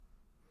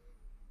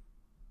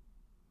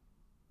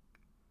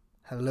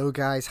Hello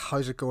guys,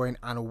 how's it going?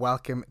 And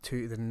welcome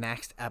to the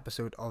next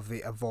episode of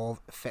the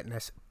Evolve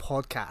Fitness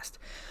podcast.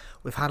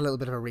 We've had a little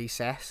bit of a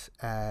recess.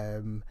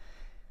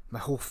 My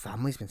whole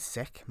family's been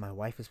sick. My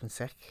wife has been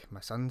sick.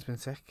 My son's been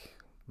sick.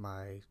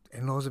 My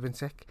in-laws have been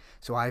sick.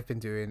 So I've been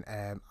doing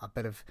a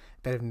bit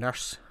of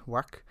nurse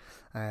work.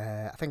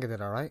 I think I did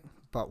alright.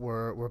 But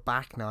we're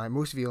back now.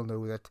 Most of you will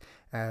know that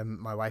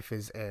my wife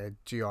is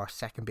due our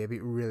second baby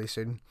really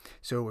soon.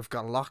 So we've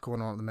got a lot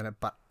going on at the minute,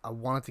 but I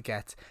wanted to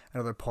get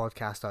another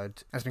podcast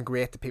out. It's been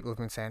great that people have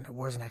been saying,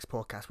 where's the next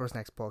podcast? Where's the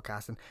next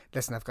podcast? And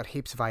listen, I've got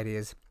heaps of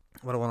ideas,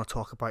 what I want to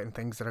talk about and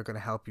things that are going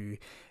to help you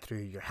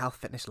through your health,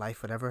 fitness,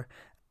 life, whatever.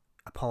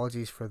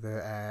 Apologies for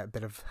the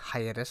bit of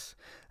hiatus,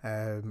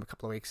 a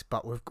couple of weeks,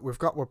 but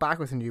we're back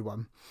with a new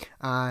one.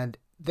 And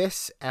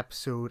this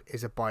episode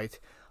is about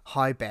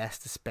how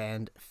best to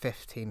spend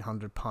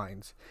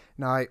 £1,500.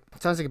 Now, it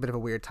sounds like a bit of a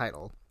weird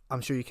title. I'm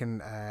sure you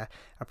can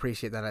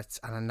appreciate that it's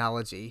an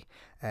analogy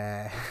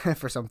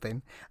for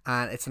something,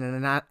 and it's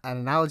an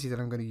analogy that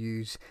I'm going to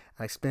use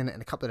and explain it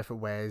in a couple of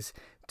different ways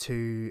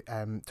to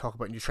talk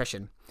about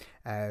nutrition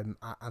and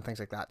things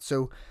like that.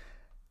 So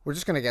we're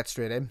just going to get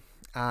straight in,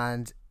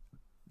 and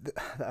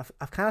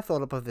I've kind of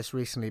thought about this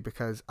recently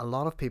because a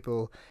lot of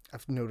people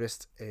I've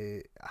noticed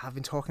have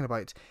been talking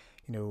about,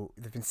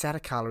 they've been set a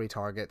calorie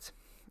target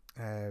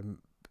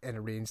in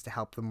a range to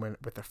help them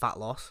with their fat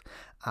loss,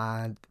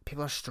 and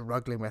people are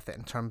struggling with it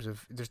in terms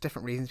of, there's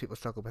different reasons people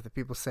struggle with it.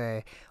 People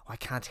say, I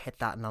can't hit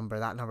that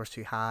number's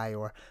too high,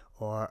 or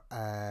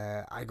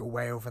I go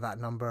way over that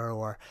number,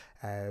 or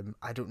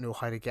I don't know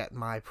how to get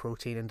my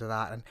protein into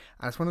that, and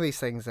it's one of these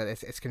things that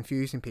it's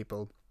confusing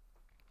people.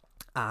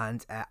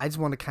 And I just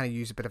want to kind of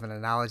use a bit of an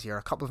analogy, or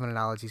a couple of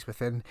analogies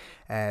within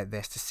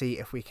this, to see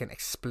if we can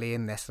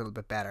explain this a little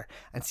bit better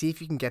and see if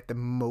you can get the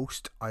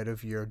most out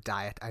of your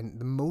diet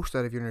and the most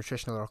out of your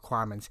nutritional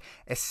requirements,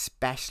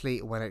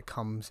 especially when it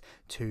comes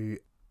to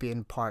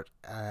being part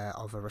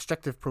of a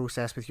restrictive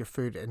process with your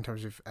food in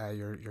terms of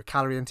your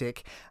calorie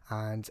intake,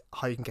 and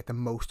how you can get the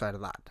most out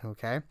of that.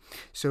 Okay,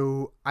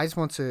 so I just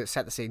want to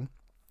set the scene.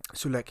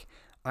 So look,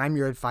 I'm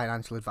your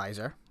financial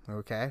advisor.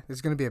 Okay, this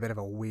is going to be a bit of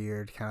a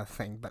weird kind of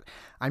thing, but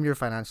I'm your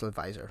financial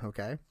advisor,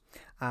 okay?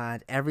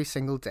 And every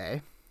single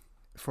day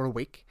for a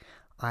week,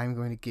 I'm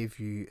going to give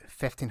you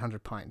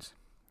 £1,500.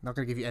 Not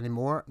going to give you any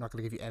more, not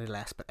going to give you any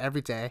less, but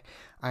every day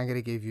I'm going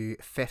to give you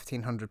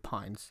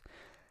 £1,500.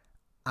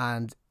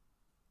 And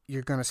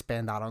you're going to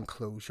spend that on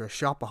clothes. You're a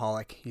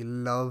shopaholic. You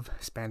love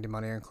spending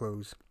money on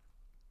clothes.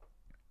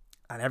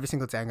 And every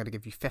single day I'm going to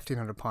give you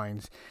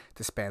 £1,500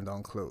 to spend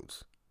on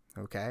clothes,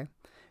 okay?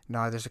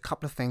 Now, there's a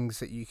couple of things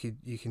that you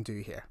can do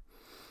here.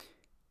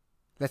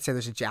 Let's say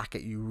there's a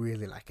jacket you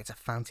really like. It's a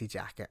fancy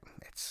jacket.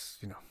 It's,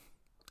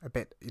 a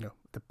bit,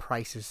 the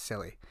price is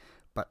silly,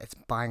 but it's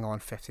buying on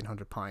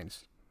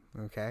 £1,500,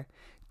 okay?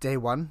 Day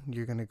one,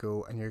 you're going to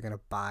go and you're going to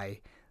buy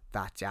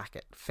that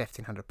jacket,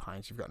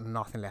 £1,500. You've got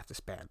nothing left to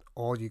spend.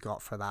 All you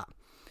got for that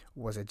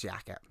was a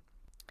jacket.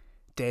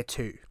 Day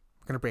two,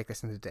 I'm going to break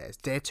this into days.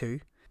 Day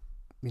two,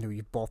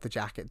 you bought the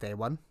jacket day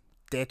one.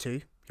 Day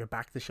two, you're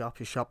back to the shop,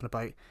 you're shopping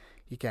about,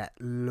 you get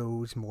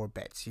loads more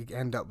bits. You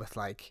end up with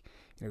think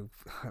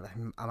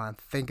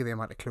of the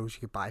amount of clothes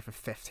you could buy for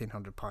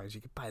 £1,500. You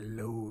could buy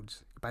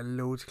loads. You could buy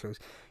loads of clothes.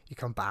 You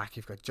come back,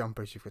 you've got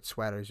jumpers, you've got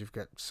sweaters, you've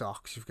got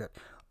socks, you've got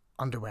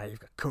underwear,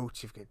 you've got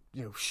coats, you've got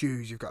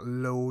shoes, you've got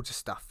loads of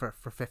stuff for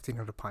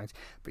 £1,500.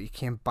 But you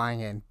came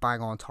buying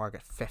on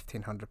target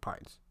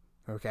 £1,500.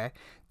 Okay,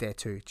 day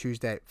two,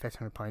 Tuesday,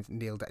 £1,500,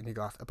 nailed it, and you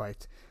got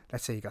about,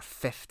 let's say you got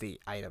 50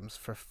 items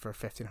for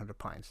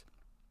 £1,500.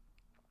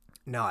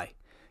 Now,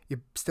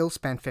 you still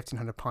spend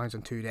 £1,500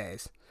 on 2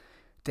 days.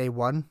 Day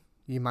one,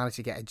 you managed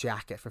to get a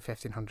jacket for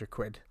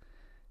 £1,500.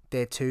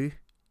 Day two,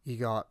 you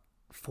got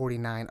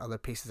 49 other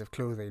pieces of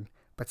clothing,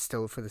 but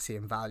still for the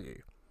same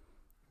value.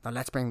 Now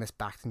let's bring this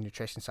back to the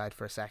nutrition side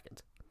for a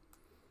second.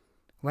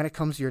 When it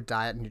comes to your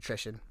diet and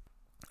nutrition,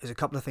 there's a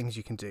couple of things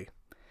you can do.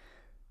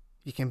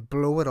 You can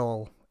blow it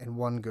all in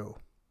one go.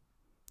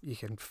 You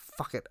can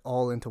fuck it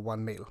all into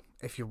one meal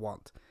if you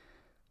want.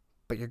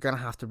 But you're going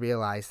to have to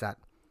realize that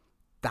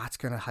that's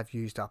going to have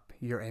used up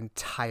your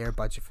entire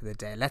budget for the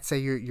day. Let's say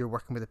you're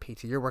working with a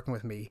PT, you're working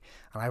with me,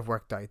 and I've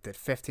worked out that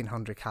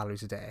 1,500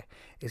 calories a day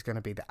is going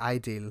to be the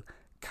ideal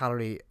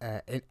calorie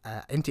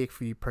intake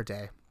for you per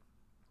day,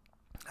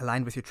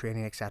 aligned with your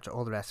training, etc.,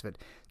 all the rest of it,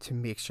 to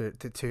make sure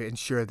to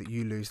ensure that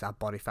you lose that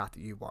body fat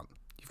that you want.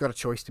 You've got a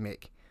choice to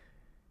make.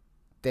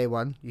 Day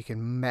one, you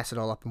can mess it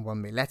all up in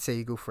one meal. Let's say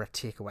you go for a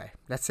takeaway.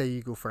 Let's say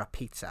you go for a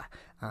pizza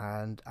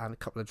and a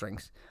couple of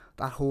drinks.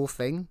 That whole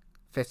thing,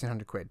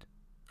 £1,500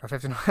 or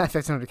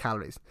 1,500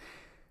 calories.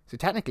 So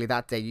technically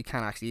that day you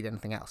can't actually eat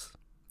anything else.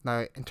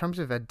 Now, in terms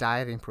of a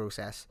dieting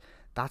process,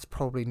 that's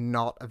probably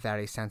not a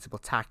very sensible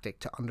tactic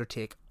to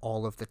undertake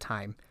all of the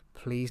time.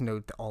 Please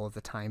note the all of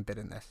the time bit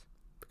in this,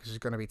 because there's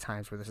going to be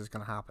times where this is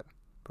going to happen,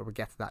 but we'll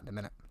get to that in a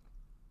minute.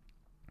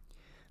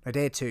 Now,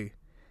 day two,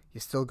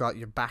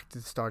 you're back to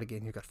the start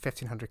again. You've got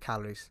 1,500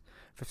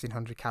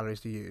 calories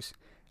to use,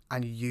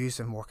 and you use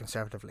them more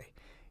conservatively.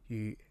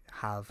 You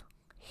have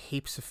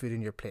heaps of food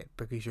on your plate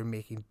because you're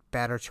making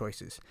better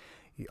choices.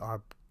 You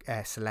are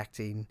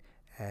selecting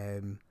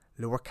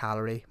lower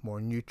calorie,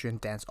 more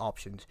nutrient dense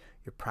options.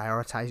 You're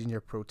prioritizing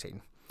your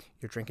protein.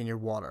 You're drinking your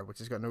water, which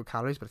has got no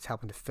calories, but it's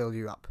helping to fill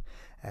you up.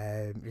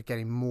 You're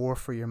getting more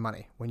for your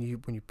money when you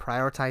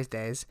prioritize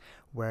days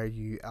where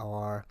you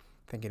are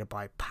thinking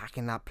about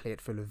packing that plate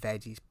full of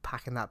veggies,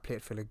 packing that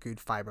plate full of good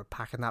fiber,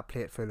 packing that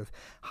plate full of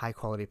high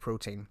quality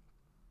protein.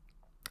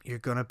 You're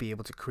going to be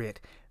able to create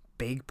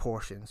big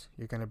portions.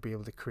 You're going to be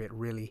able to create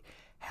really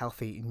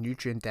healthy,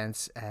 nutrient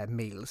dense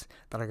meals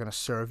that are going to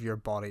serve your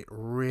body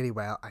really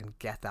well. And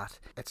get that,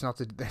 it's not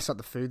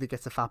the food that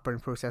gets the fat burning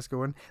process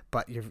going,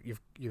 but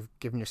you've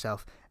given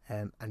yourself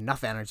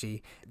enough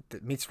energy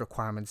that meets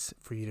requirements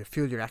for you to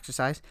fuel your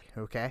exercise,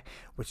 okay,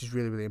 which is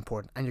really, really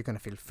important. And you're going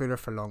to feel fuller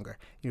for longer.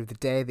 The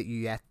day that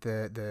you ate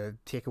the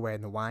takeaway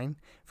and the wine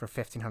for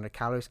 1,500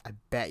 calories, I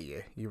bet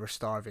you were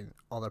starving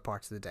other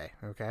parts of the day,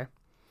 okay.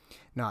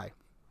 Now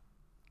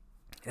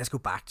let's go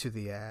back to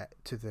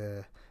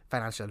the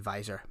financial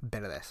advisor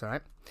bit of this. All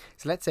right,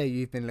 so let's say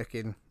you've been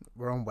looking,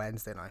 we're on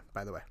Wednesday now,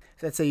 by the way.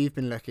 So let's say you've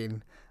been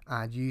looking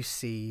and you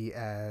see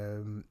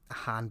a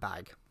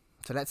handbag.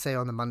 So let's say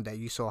on the Monday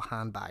you saw a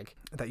handbag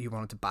that you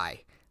wanted to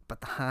buy,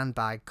 but the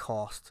handbag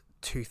cost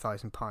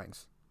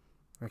 £2,000.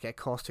 Okay, it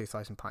cost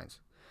 £2,000.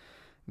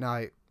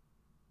 Now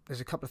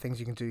there's a couple of things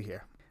you can do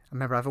here.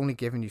 Remember, I've only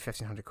given you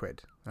 1,500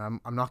 quid.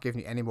 I'm not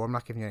giving you any more, I'm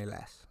not giving you any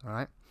less. All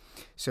right,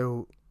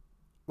 so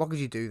what could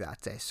you do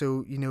that day?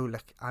 So,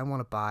 look, I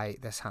want to buy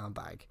this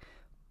handbag,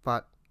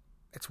 but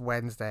it's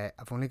Wednesday.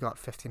 I've only got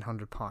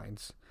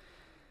 £1,500.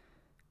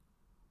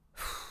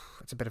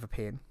 It's a bit of a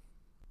pain.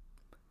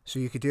 So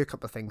you could do a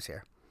couple of things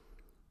here.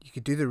 You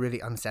could do the really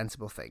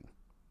unsensible thing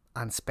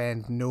and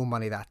spend no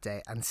money that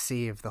day and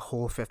save the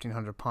whole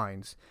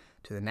 £1,500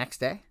 to the next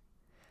day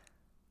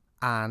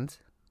and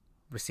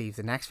receive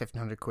the next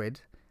 1,500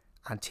 quid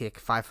and take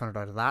 500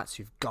 out of that. So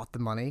you've got the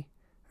money.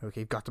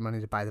 Okay, you've got the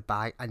money to buy the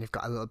bag and you've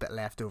got a little bit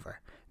left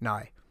over.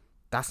 Now,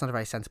 that's not a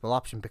very sensible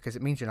option because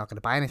it means you're not going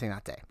to buy anything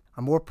that day.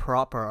 A more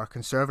proper or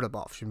conservative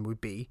option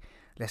would be,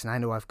 listen, I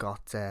know I've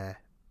got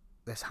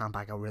this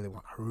handbag I really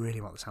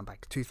want this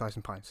handbag,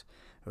 £2,000,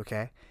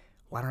 okay?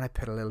 Why don't I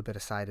put a little bit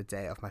aside a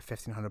day of my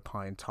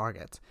 £1,500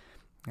 target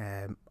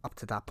up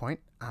to that point,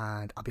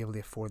 and I'll be able to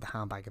afford the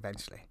handbag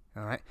eventually.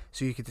 All right,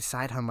 so you could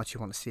decide how much you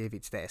want to save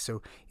each day.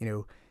 So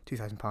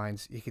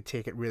 £2,000, you could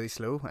take it really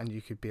slow, and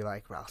you could be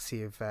like, well, I'll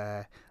save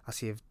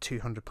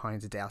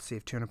 £200 a day. I'll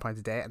save £200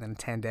 a day, and then in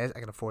 10 days I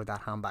can afford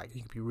that handbag.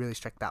 You could be really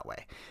strict that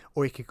way,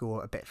 or you could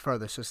go a bit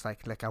further. So it's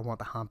like I want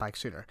the handbag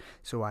sooner,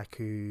 so I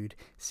could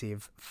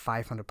save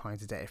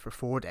 £500 a day for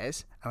 4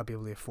 days, and I'll be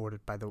able to afford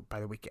it by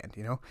the weekend.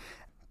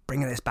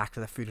 Bringing this back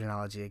to the food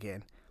analogy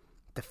again,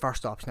 the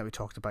first option that we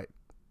talked about,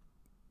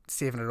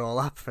 saving it all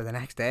up for the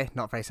next day,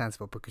 not very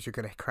sensible because you're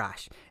going to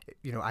crash.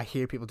 I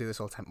hear people do this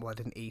all the time. Well, I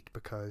didn't eat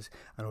because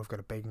I know I've got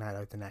a big night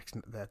out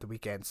the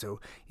weekend, so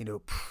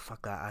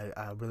fuck that,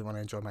 I really want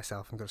to enjoy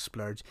myself. I'm going to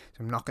splurge, so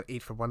I'm not going to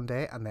eat for one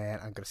day and then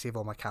I'm going to save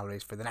all my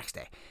calories for the next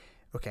day.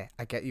 Okay,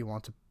 I get you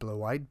want to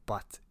blow out,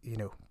 but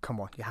come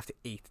on, you have to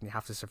eat and you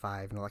have to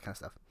survive and all that kind of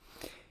stuff.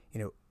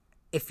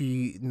 If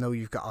you know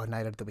you've got a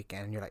night out of the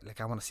weekend and you're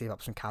like I want to save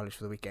up some calories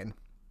for the weekend,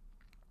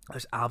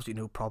 there's absolutely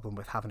no problem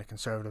with having a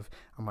conservative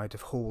amount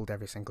of hold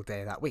every single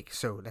day that week.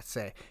 So let's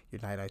say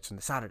your night out's on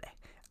the Saturday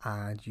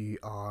and you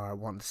are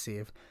wanting to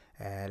save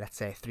let's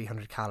say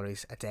 300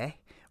 calories a day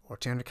or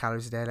 200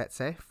 calories a day, let's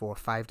say, for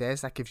 5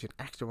 days. That gives you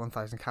an extra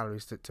 1,000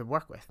 calories to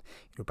work with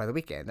by the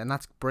weekend, and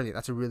that's brilliant.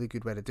 That's a really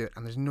good way to do it,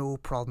 and there's no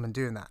problem in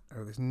doing that,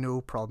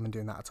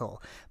 at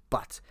all.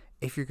 But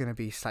if you're going to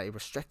be slightly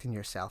restricting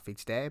yourself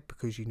each day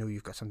because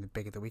you've got something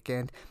big at the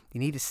weekend, you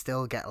need to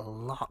still get a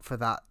lot for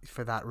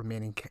that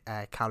remaining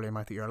calorie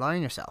amount that you're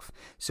allowing yourself.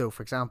 So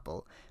for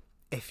example,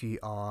 if you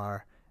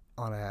are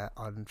on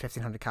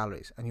 1,500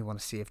 calories and you want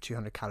to save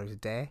 200 calories a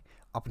day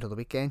up until the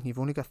weekend, you've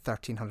only got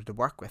 1,300 to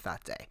work with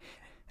that day.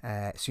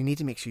 So you need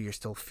to make sure you're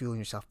still fueling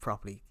yourself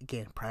properly.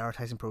 Again,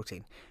 prioritizing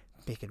protein,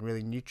 making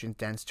really nutrient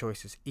dense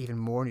choices, even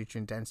more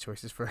nutrient dense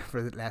choices for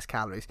less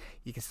calories.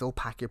 You can still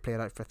pack your plate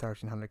out for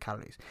 1,300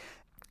 calories.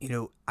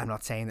 I'm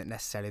not saying that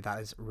necessarily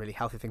that is a really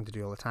healthy thing to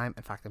do all the time.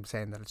 In fact, I'm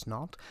saying that it's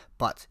not.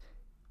 But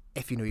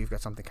if you've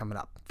got something coming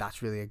up,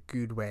 that's really a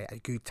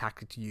good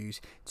tactic to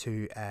use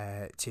to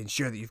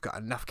ensure that you've got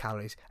enough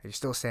calories and you're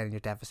still staying in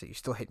your deficit, you're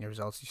still hitting your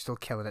results, you're still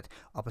killing it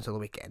up until the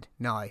weekend.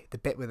 Now, the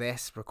bit with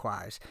this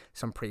requires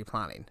some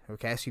pre-planning,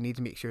 okay? So you need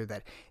to make sure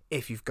that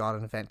if you've got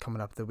an event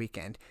coming up the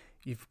weekend,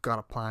 you've got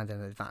it planned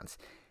in advance.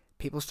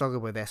 People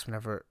struggle with this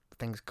whenever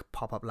things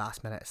pop up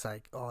last minute. It's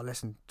like, oh,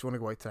 listen, do you want to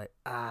go out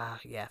tonight?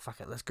 Yeah, fuck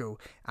it, let's go.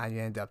 And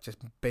you end up just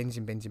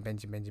binging,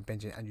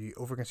 and you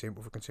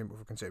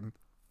overconsume.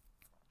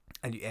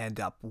 And you end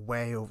up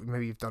way over.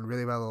 Maybe you've done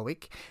really well all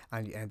week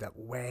and you end up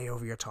way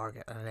over your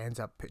target, and it ends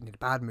up putting you in a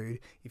bad mood.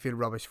 You feel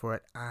rubbish for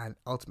it, and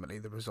ultimately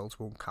the results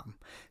won't come.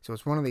 So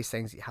it's one of these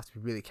things that you have to be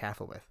really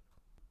careful with.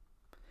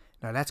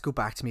 Now let's go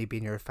back to me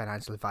being your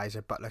financial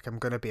advisor, but I'm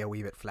going to be a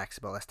wee bit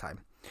flexible this time.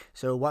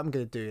 So what I'm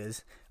going to do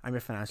is, I'm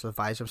your financial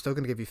advisor. I'm still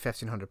going to give you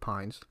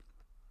 £1,500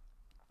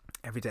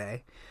 every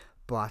day,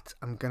 but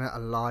I'm going to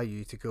allow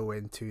you to go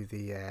into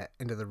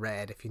the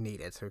red if you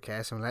need it,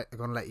 okay? So I'm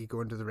going to let you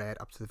go into the red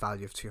up to the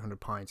value of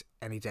 £200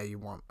 any day you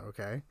want,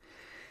 okay?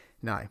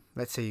 Now,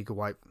 let's say you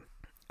go out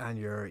and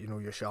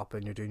you're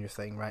shopping, you're doing your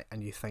thing, right?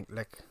 And you think,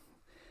 look,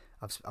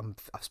 I've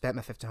spent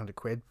my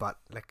 £1,500, but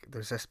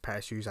there's this pair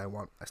of shoes I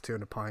want. That's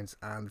 £200,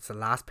 and it's the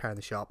last pair in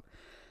the shop.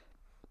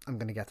 I'm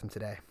gonna get them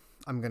today.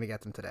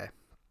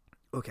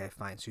 Okay,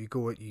 fine. So you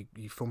go,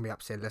 you phone me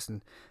up, say,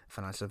 listen,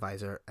 financial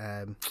advisor,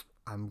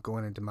 I'm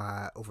going into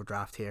my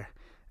overdraft here.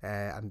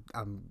 I'm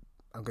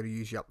going to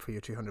use you up for your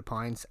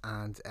 £200,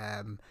 and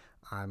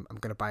I'm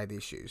going to buy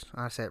these shoes.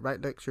 And I say,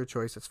 right, look, it's your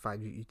choice. That's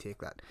fine. You take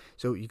that.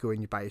 So you go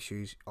and you buy your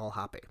shoes, all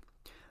happy.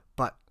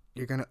 But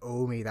you're going to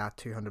owe me that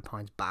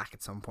 £200 back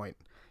at some point.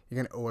 You're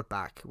going to owe it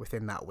back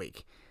within that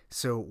week.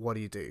 So what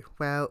do?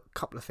 Well, a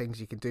couple of things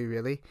you can do,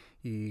 really.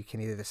 You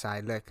can either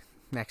decide, look,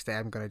 next day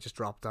I'm going to just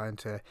drop down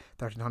to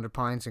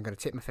 £1,300. I'm going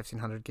to take my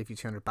 £1,500, give you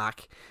 £200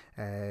 back.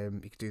 You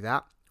could do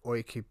that. Or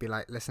you could be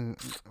like, listen,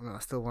 I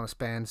still want to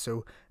spend,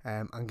 so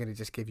I'm going to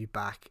just give you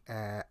back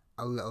a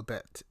little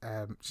bit.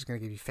 Just going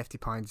to give you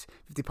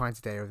 £50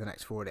 a day over the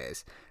next 4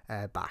 days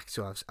back.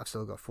 So I've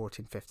still got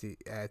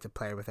 $14.50 to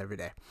play with every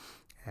day.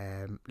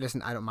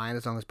 Listen, I don't mind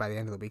as long as by the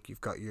end of the week you've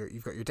got your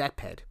debt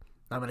paid.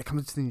 Now, when it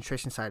comes to the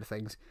nutrition side of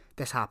things,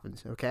 this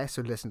happens. Okay,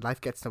 so listen,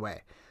 life gets in the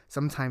way.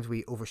 Sometimes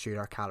we overshoot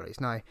our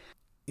calories. Now,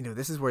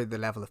 this is where the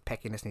level of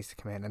pickiness needs to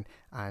come in,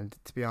 and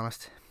to be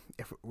honest,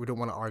 if we don't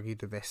want to argue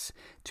to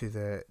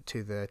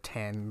the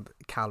 10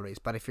 calories,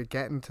 but if you're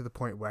getting to the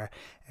point where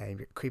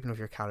you're creeping over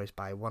your calories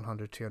by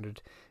 100,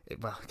 200,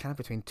 kind of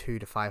between 200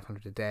 to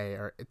 500 a day,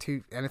 or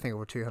anything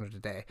over 200 a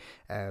day,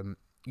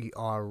 you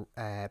are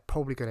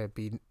probably going to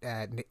be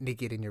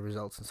negating your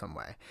results in some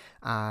way,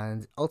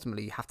 and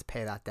ultimately you have to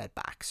pay that debt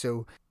back.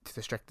 So, to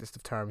the strictest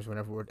of terms,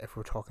 if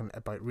we're talking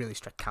about really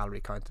strict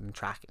calorie counting and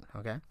tracking,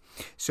 okay,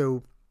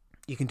 so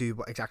you can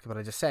do exactly what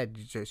I just said.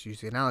 You just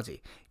use the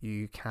analogy.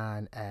 You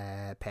can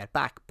pay it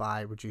back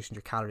by reducing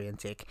your calorie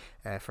intake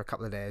for a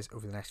couple of days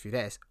over the next few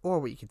days. Or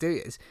what you could do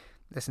is,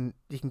 listen,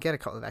 you can get a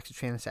couple of extra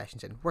training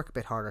sessions in, work a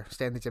bit harder,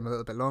 stay in the gym a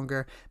little bit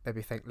longer,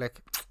 maybe think,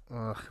 look,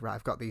 right,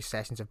 I've got these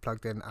sessions I've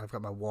plugged in, and I've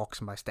got my walks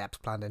and my steps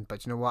planned in,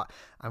 but you know what,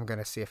 I'm going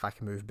to see if I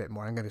can move a bit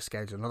more. I'm going to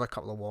schedule another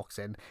couple of walks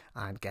in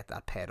and get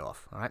that paid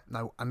off. All right,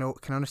 now I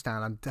can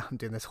understand I'm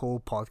doing this whole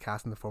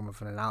podcast in the form of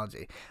an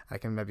analogy. I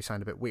can maybe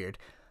sound a bit weird,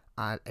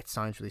 and it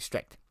sounds really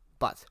strict,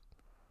 but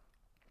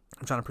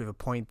I'm trying to prove a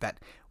point that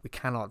we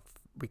cannot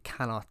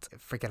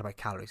forget about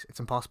calories.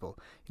 It's impossible.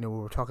 When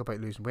we're talking about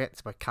losing weight,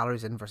 it's about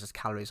calories in versus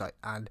calories out,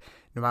 and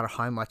no matter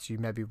how much you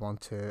maybe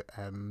want to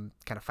kind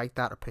of fight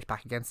that or push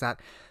back against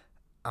that,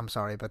 I'm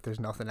sorry, but there's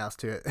nothing else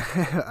to it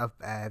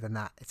than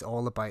that. It's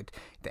all about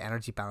the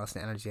energy balance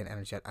and energy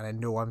out, and I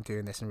know I'm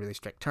doing this in really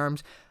strict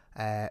terms,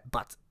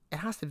 but it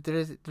has to.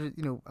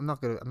 I'm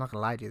not gonna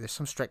lie to you. There's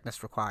some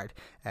strictness required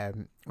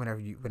whenever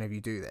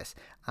you do this.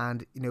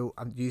 And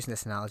I'm using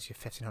this analogy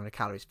of 1,500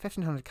 calories.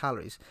 1,500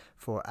 calories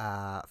for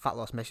a fat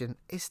loss mission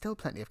is still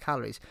plenty of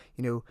calories.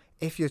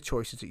 If your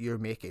choices that you're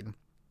making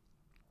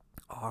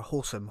are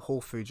wholesome, whole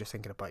foods, you're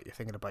thinking about your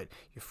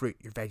fruit,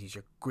 your veggies,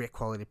 your great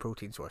quality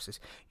protein sources.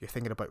 You're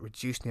thinking about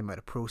reducing the amount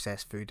of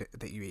processed food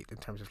that you eat in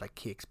terms of like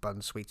cakes,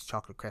 buns, sweets,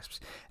 chocolate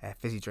crisps,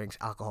 fizzy drinks,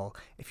 alcohol.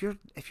 If you're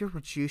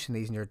reducing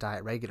these in your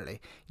diet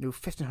regularly,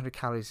 1,500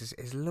 calories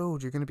is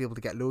loads. You're going to be able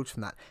to get loads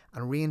from that.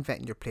 And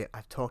reinventing your plate,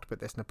 I've talked about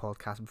this in a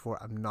podcast before.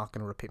 I'm not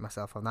going to repeat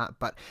myself on that,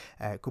 but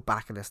go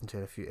back and listen to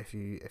it if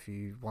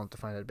you want to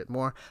find out a bit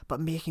more. But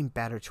making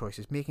better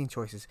choices,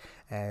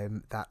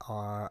 that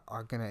are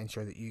going to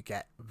ensure that you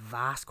get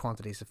vast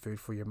quantities of food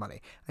for your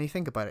money. And you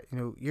think about it,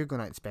 you're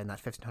going out and spend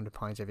that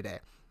 £1,500 every day.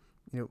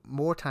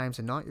 More times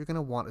than not, you're going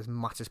to want as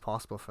much as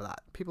possible for that.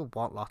 People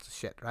want lots of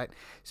shit, right?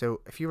 So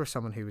if you were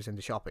someone who was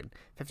into shopping,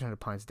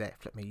 £1,500 a day,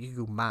 flip me, you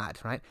go mad,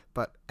 right?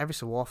 But every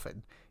so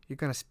often, you're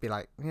going to be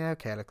like, yeah,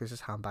 okay, look, there's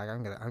this handbag,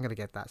 I'm gonna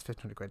get that. It's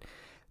 £1,500.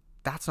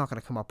 That's not going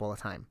to come up all the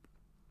time.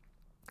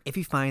 If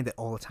you find that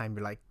all the time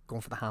you're like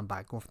going for the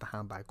handbag, you're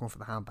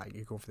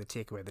going for the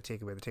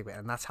takeaway,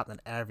 and that's happening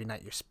every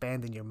night. You're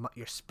spending your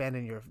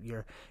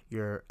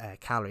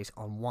calories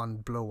on one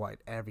blowout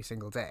every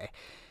single day.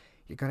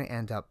 You're going to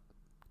end up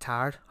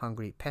tired,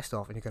 hungry, pissed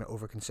off, and you're going to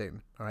overconsume.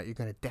 All right, you're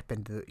going to dip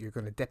into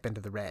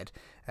the red.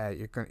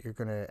 You're going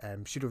to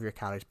shoot over your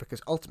calories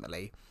because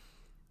ultimately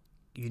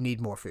you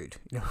need more food.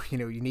 You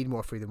need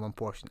more food than one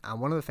portion.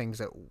 And one of the things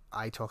that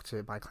I talk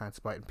to my clients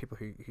about, and people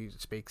who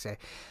speak say,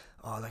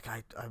 oh, like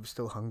I was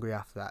still hungry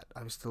after that.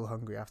 I was still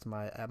hungry after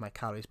my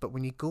calories. But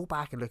when you go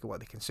back and look at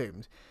what they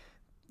consumed,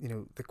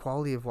 the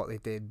quality of what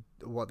they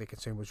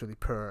consumed was really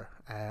poor,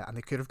 and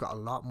they could have got a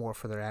lot more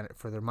for their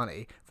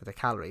money, for their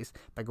calories,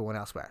 by going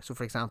elsewhere. So,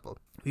 for example,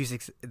 I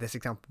used this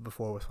example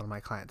before with one of my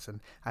clients,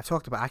 and I've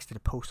talked about, I actually did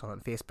a post on it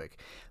on Facebook.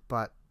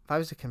 But if I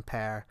was to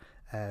compare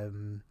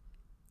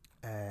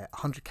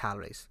 100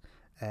 calories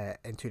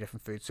in two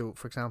different foods. So,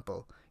 for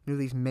example,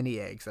 these mini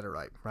eggs that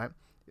are right?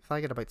 If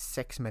I get about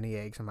 6 mini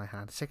eggs in my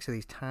hand, 6 of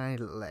these tiny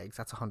little eggs,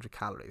 that's 100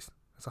 calories.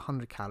 That's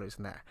 100 calories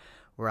in there.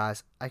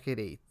 Whereas I could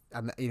eat,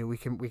 and we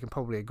can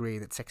probably agree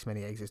that 6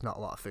 mini eggs is not a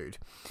lot of food,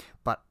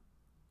 but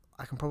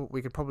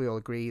we could probably all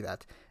agree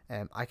that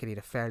I could eat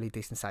a fairly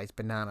decent sized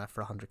banana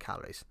for 100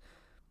 calories,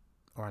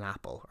 or an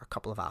apple, or a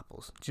couple of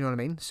apples. Do you know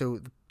what I mean? So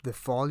the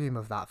volume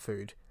of that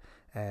food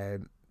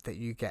that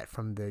you get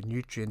from the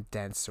nutrient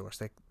dense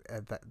source, like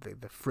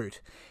the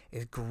fruit,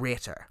 is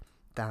greater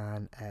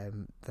than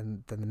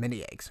the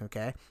mini eggs,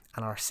 okay?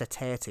 And our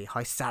satiety,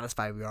 how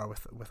satisfied we are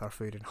with our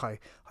food, and how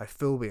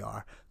full we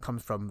are,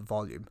 comes from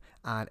volume.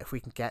 And if we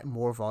can get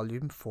more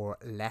volume for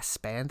less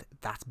spend,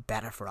 that's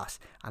better for us,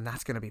 and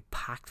that's going to be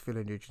packed full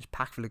of nutrients,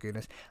 packed full of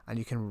goodness, and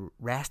you can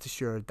rest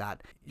assured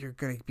that you're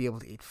going to be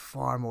able to eat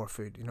far more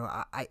food.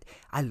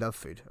 I love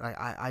food.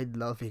 I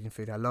love eating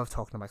food. I love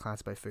talking to my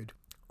clients about food.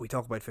 We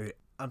talk about food.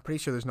 I'm pretty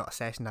sure there's not a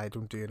session I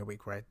don't do in a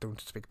week where I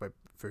don't speak about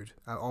food.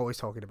 I'm always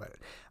talking about it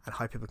and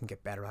how people can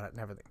get better at it and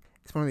everything.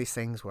 It's one of these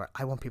things where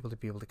I want people to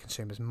be able to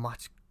consume as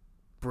much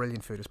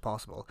brilliant food as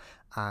possible.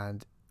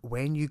 And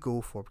when you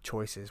go for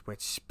choices which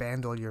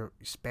spend all your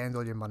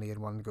money in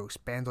one go,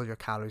 spend all your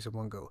calories in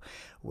one go,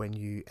 when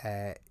you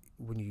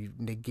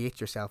negate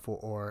yourself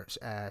or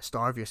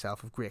starve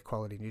yourself of great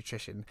quality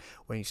nutrition,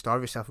 when you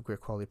starve yourself of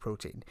great quality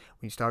protein,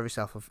 when you starve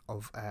yourself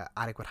of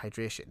adequate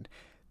hydration,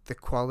 the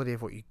quality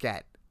of what you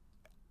get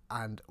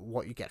and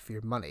what you get for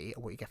your money,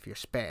 what you get for your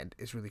spend,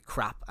 is really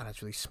crap, and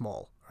it's really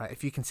small, right?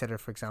 If you consider,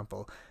 for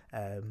example,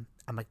 a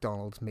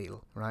McDonald's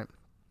meal, right?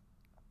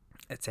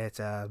 It's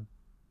a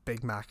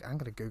Big Mac. I'm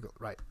going to Google,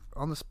 right,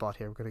 on the spot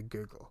here, we're going to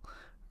Google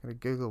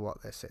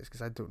what this is,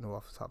 because I don't know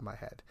off the top of my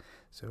head.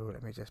 So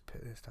let me just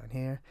put this down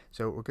here.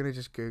 So we're going to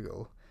just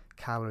Google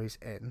calories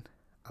in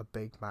a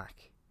Big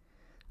Mac,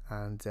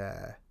 and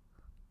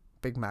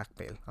Big Mac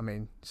meal. I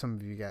mean, some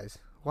of you guys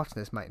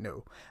watching this might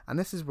know. And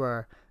this is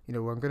where,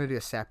 I'm going to do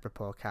a separate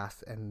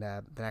podcast in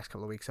the next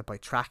couple of weeks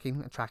about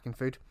tracking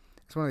food.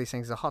 It's one of these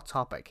things, it's a hot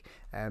topic,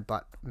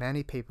 but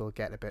many people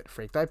get a bit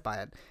freaked out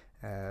by it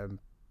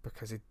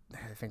because I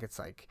think it's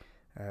like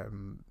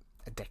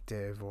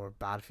addictive or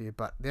bad for you.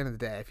 But at the end of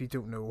the day, if you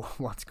don't know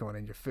what's going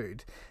in your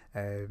food,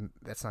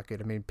 that's not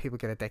good. I mean, people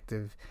get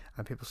addictive,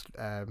 and people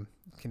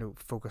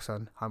focus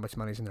on how much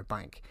money's in their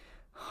bank,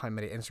 how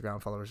many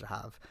Instagram followers they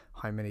have,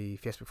 how many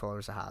Facebook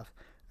followers they have,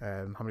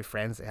 how many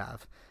friends they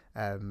have,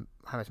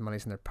 how much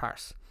money's in their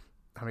purse,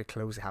 how many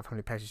clothes they have, how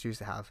many pairs of shoes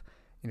they have.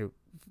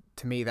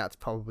 To me, that's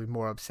probably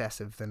more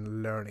obsessive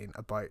than learning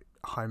about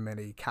how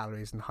many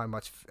calories and how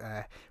much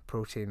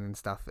protein and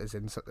stuff is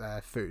in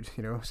food.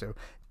 So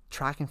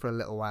tracking for a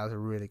little while is a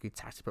really good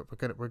tactic, but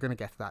we're gonna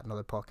get to that in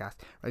another podcast.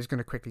 I'm just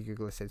gonna quickly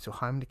Google this. So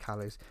how many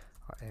calories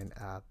are in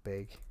a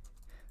Big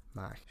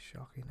Mac?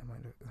 Shocking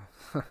amount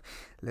of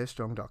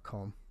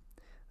Livestrong.com.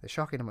 The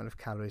shocking amount of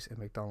calories in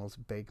McDonald's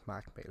Big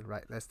Mac meal.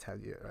 Right, let's tell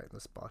you right on the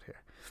spot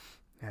here.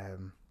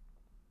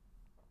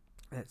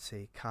 Let's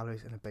see,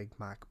 calories in a Big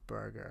Mac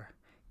burger.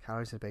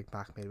 Calories in a Big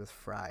Mac meal with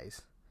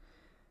fries.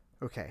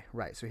 Okay,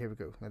 right, so here we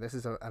go. Now this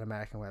is an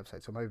American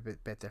website, so it might be a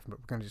bit different, but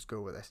we're going to just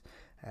go with this.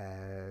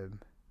 It's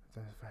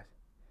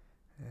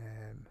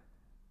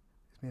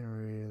been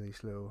really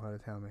slow, how to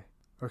tell me.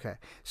 Okay,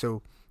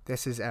 so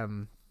this is, let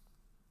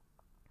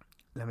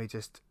me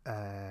just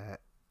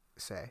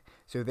say.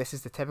 So this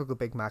is the typical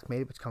Big Mac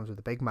meal, which comes with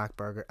a Big Mac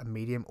burger, a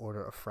medium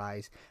order of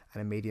fries,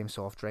 and a medium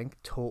soft drink.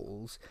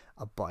 Totals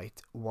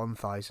about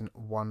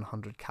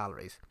 1,100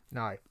 calories.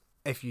 Now,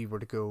 if you were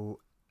to go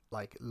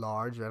like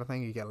large or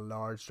anything, you get a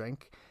large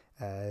drink,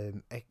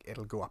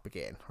 it'll go up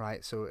again,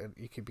 right? So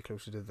you could be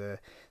closer to the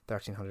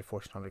 1,300,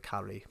 1,400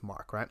 calorie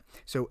mark, right?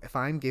 So if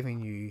I'm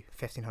giving you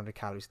 1,500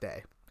 calories a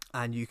day,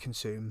 and you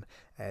consume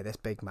this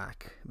Big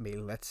Mac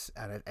meal,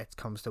 and it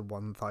comes to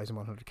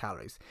 1,100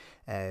 calories,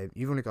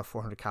 you've only got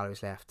 400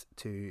 calories left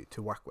to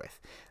work with,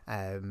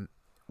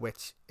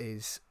 which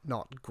is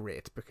not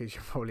great, because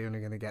you're probably only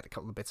going to get a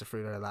couple of bits of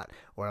fruit out of that,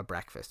 or a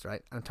breakfast,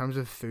 right? And in terms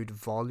of food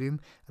volume,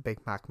 a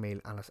Big Mac meal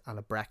and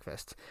a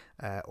breakfast,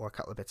 or a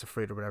couple of bits of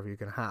fruit or whatever you're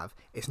going to have,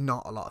 is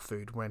not a lot of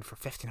food, when for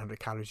 1,500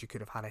 calories you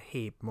could have had a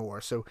heap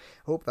more. So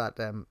I hope that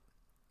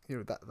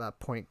that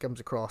point comes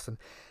across. And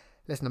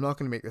listen, I'm not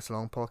going to make this a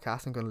long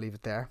podcast. I'm going to leave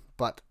it there.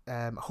 But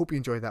I hope you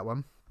enjoyed that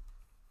one.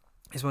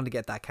 I just wanted to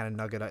get that kind of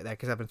nugget out there,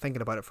 because I've been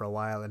thinking about it for a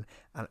while. And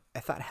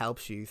if that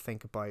helps you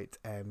think about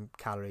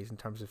calories in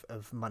terms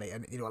of money.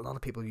 And, a lot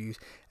of people use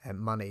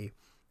money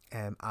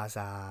as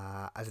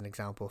an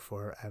example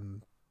for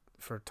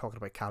talking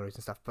about calories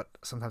and stuff. But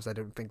sometimes I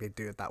don't think they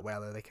do it that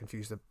well, or they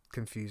confuse the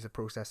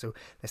process. So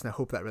listen, I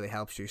hope that really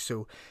helps you.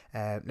 So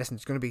listen,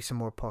 there's going to be some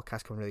more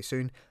podcasts coming really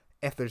soon.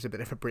 If there's a bit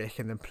of a break,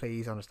 and then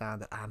please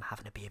understand that I'm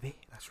having a baby.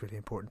 That's really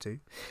important too.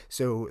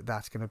 So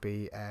that's going to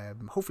be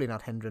hopefully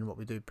not hindering what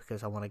we do,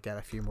 because I want to get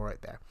a few more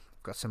out there.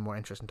 We've got some more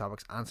interesting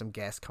topics and some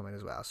guests coming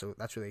as well. So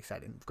that's really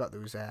exciting. We've got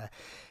those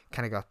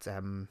got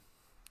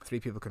 3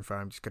 people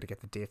confirmed. Just got to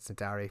get the dates in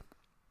the diary.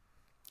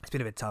 It's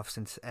been a bit tough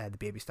since the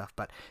baby stuff,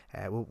 but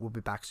we'll be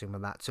back soon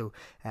with that. So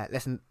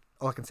listen,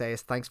 all I can say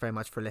is thanks very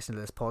much for listening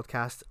to this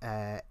podcast.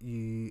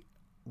 You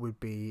would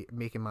be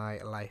making my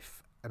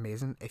life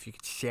amazing if you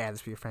could share this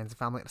with your friends and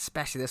family, and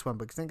especially this one,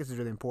 because I think this is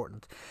really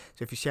important.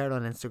 So if you share it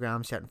on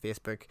Instagram, share it on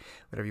Facebook,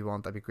 whatever you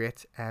want, that'd be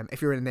great.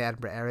 If you're in the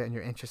Edinburgh area and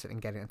you're interested in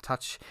getting in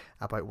touch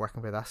about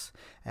working with us,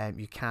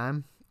 you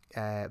can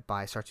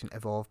by searching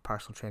Evolve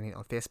Personal Training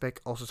on Facebook.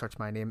 Also search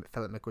my name,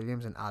 Philip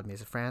McWilliams, and add me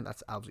as a friend.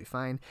 That's absolutely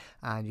fine.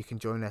 And you can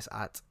join us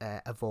at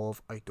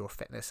Evolve Outdoor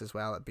Fitness as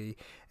well. It'd be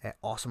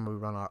awesome when we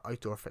run our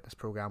outdoor fitness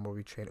program where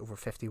we train over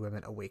 50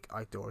 women a week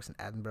outdoors in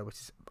Edinburgh, which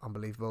is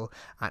unbelievable.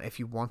 And if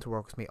you want to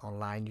work with me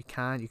online, you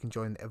can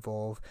join the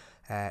Evolve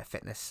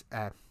Fitness,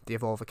 the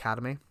Evolve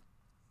Academy,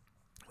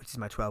 which is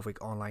my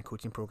 12-week online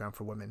coaching program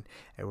for women,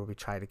 where we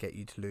try to get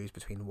you to lose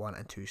between 1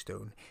 and 2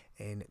 stone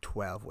in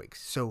 12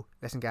 weeks. So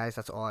listen guys,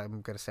 that's all I'm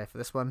going to say for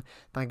this one.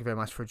 Thank you very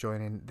much for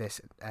joining this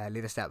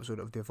latest episode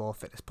of the Evolve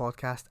Fitness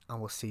podcast,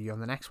 and we'll see you on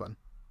the next one.